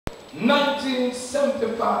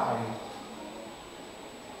1975,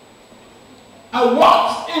 I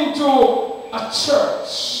walked into a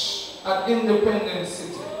church at Independence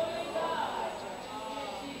City.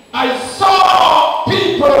 I saw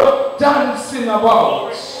people dancing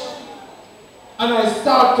about, and I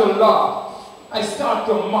started to laugh. I started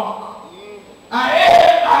to mock. I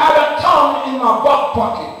had a tongue in my back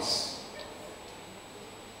pocket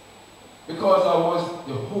because I was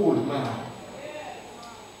the old man.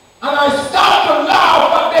 And I started to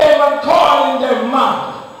laugh at them and calling them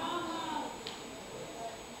mad.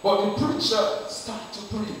 But the preacher started to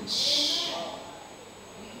preach.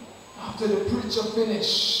 After the preacher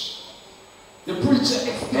finished, the preacher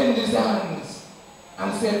extended his hands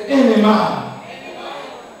and said, any man,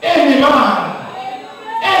 any man,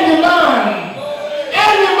 any man,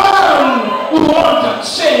 any man who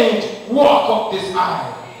wants to change, walk up this aisle.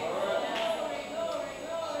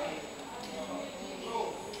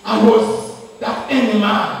 I was that any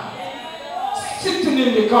man sitting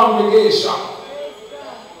in the congregation.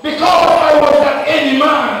 Because I was that any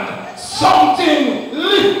man, something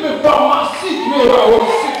lifted me from my seat where I was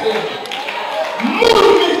sitting,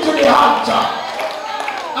 moved me to the altar.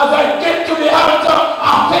 As I get to the altar,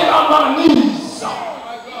 I fell on my knees.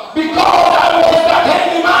 Because I was that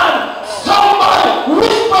any man, somebody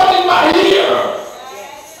whispered in my ear,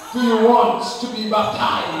 do you want to be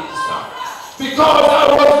baptized? Because I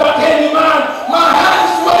was that any man, my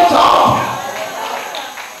hands went up.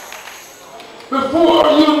 Before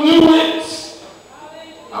you knew it,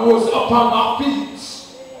 I was up on my feet.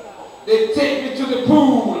 They take me to the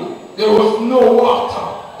pool. There was no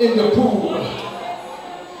water in the pool.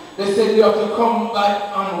 They said you have to come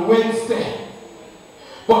back on Wednesday.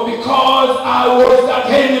 But because I was that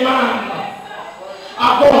any man,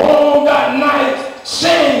 I go home that night,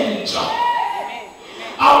 change.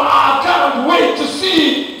 I can't wait to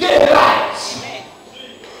see daylight.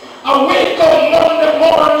 I wake up Monday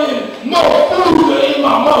morning, no food in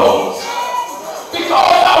my mouth. Because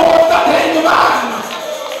I was that any man.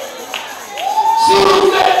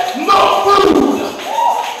 Tuesday, no food.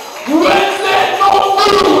 Wednesday, no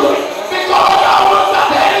food. Because I was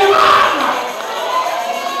that any man.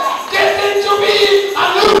 Getting to be a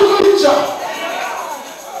new creature.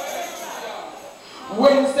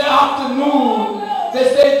 Wednesday afternoon, they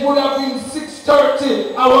said it would have been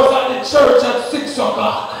 6:30. I was at the church at 6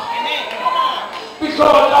 o'clock.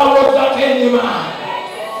 Because I was that any man.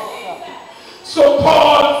 So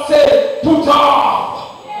Paul said, put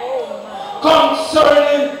off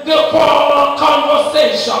concerning the former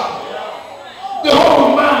conversation, the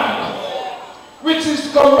whole man, which is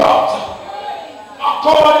corrupt,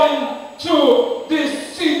 according to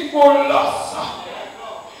deceitful lust.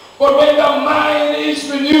 But when the mind is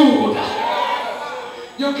renewed,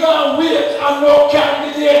 you can't wait on no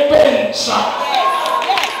candidate bench.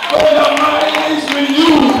 When the mind is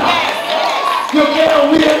renewed, you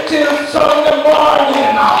can't wait till Sunday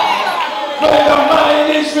morning. When the mind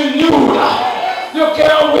is renewed, you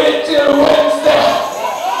can't wait till Wednesday.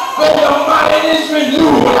 When the mind is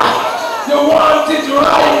renewed, you want it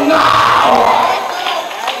right now.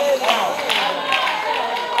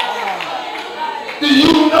 The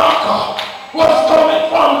eunuch was coming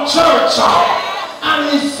from church and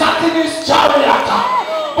he sat in his chariot.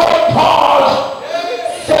 But Paul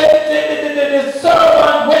said the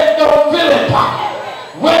servant went down, Philip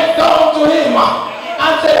went down to him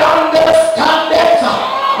and said, understand it,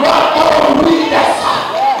 what thou readest.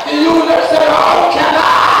 The eunuch said, how can I?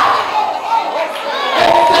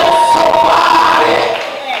 Except somebody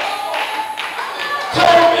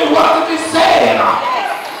tell me what it is saying.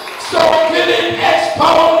 So Philip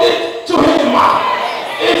expounded to him.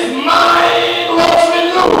 His mind was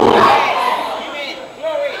renewed.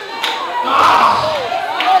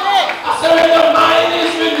 So when the mind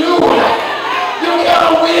is renewed, you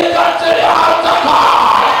can't wait until the altar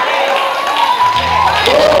call.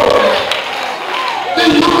 The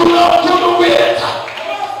eunuch couldn't wait.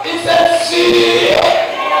 He said, see,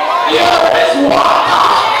 here is water.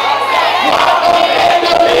 What the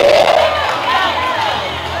enemy?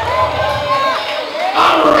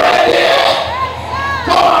 I'm ready.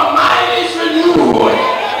 For my mind is renewed.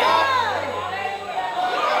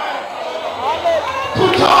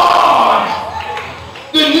 Put on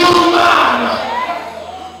the new man,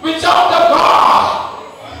 which of the God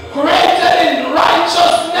created in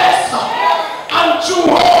righteousness and true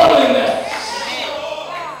holiness.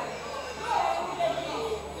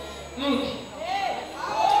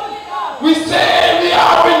 We say we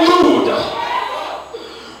are renewed.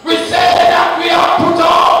 We say that we are put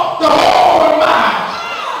on the whole man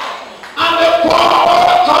and the power of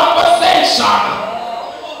the conversation.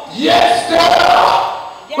 Yes,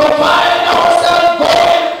 girl. We find ourselves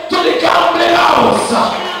going to the gambling house.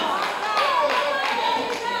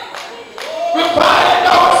 We find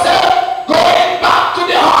ourselves going back to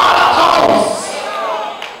the harlot house.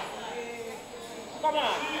 Come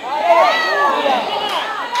on.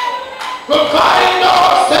 We find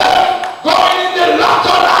ourselves going in the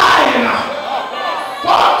lotto line.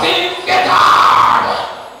 For things get hard.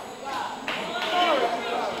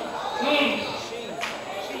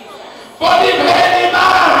 But if any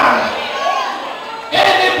man,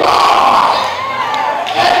 any boy,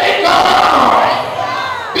 any girl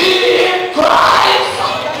be in Christ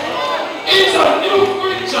is a new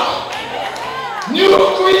creature. New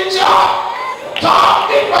creature, talk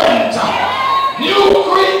different. New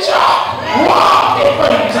creature, walk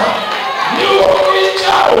different. New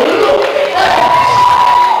creature, look different.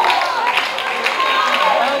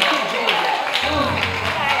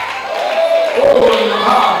 Oh,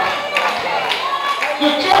 yeah. You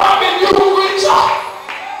can't be new creature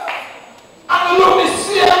and look the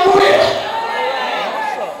same way.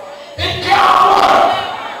 It can't work.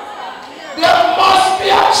 There must be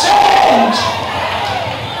a change.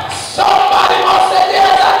 Somebody must say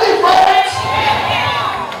there's a difference.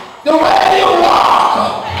 The way you walk,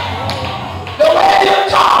 the way you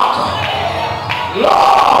talk.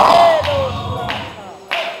 Lord.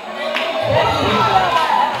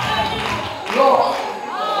 Lord.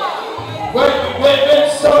 When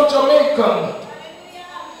some Jamaican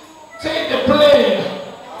take the plane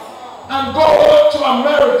and go to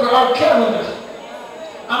America or Canada,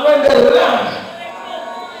 and when they land,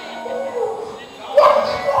 what?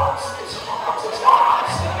 It's hot, it's hot.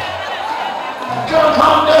 Can't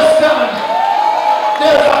understand.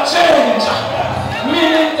 There's a change.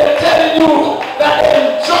 Meaning they're telling you that they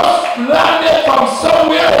just landed from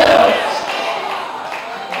somewhere else.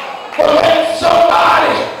 But when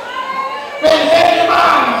any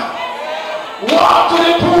man walk to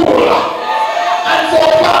the pool and say,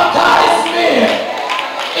 baptize me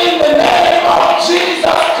in the name of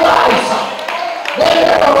Jesus Christ, then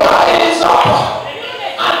they rise up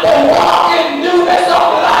and they walk in newness of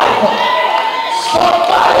life.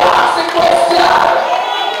 Somebody asks the question,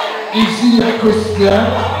 is he a Christian?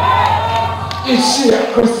 Is she a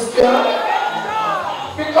Christian?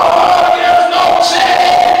 Because there's no change.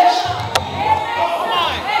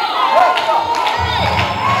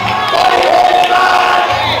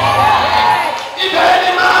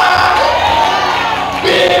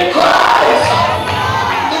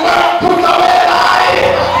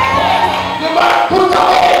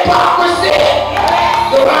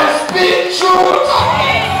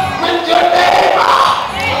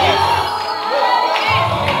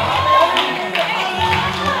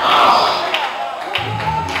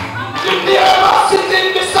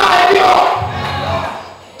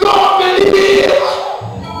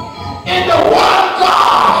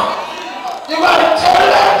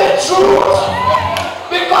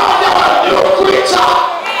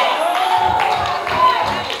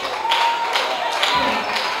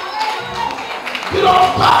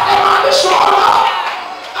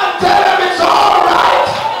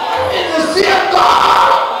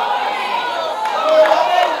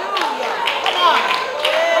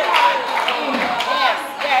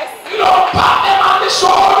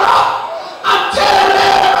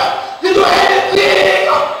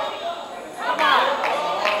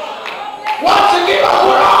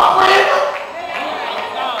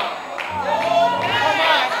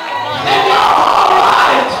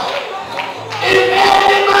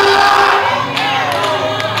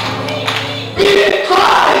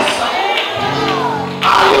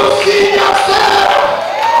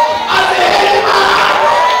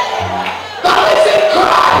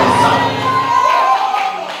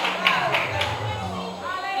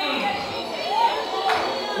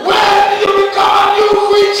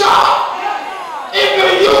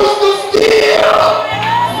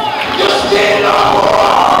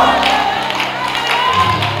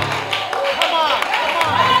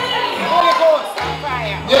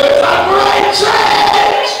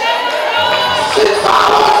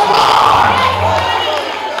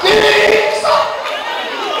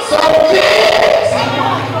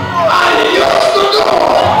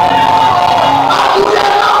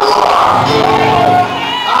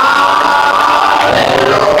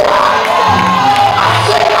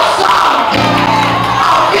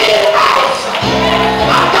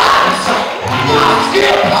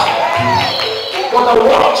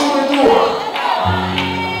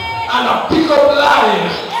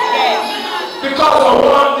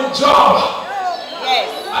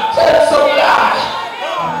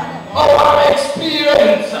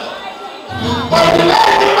 But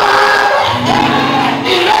let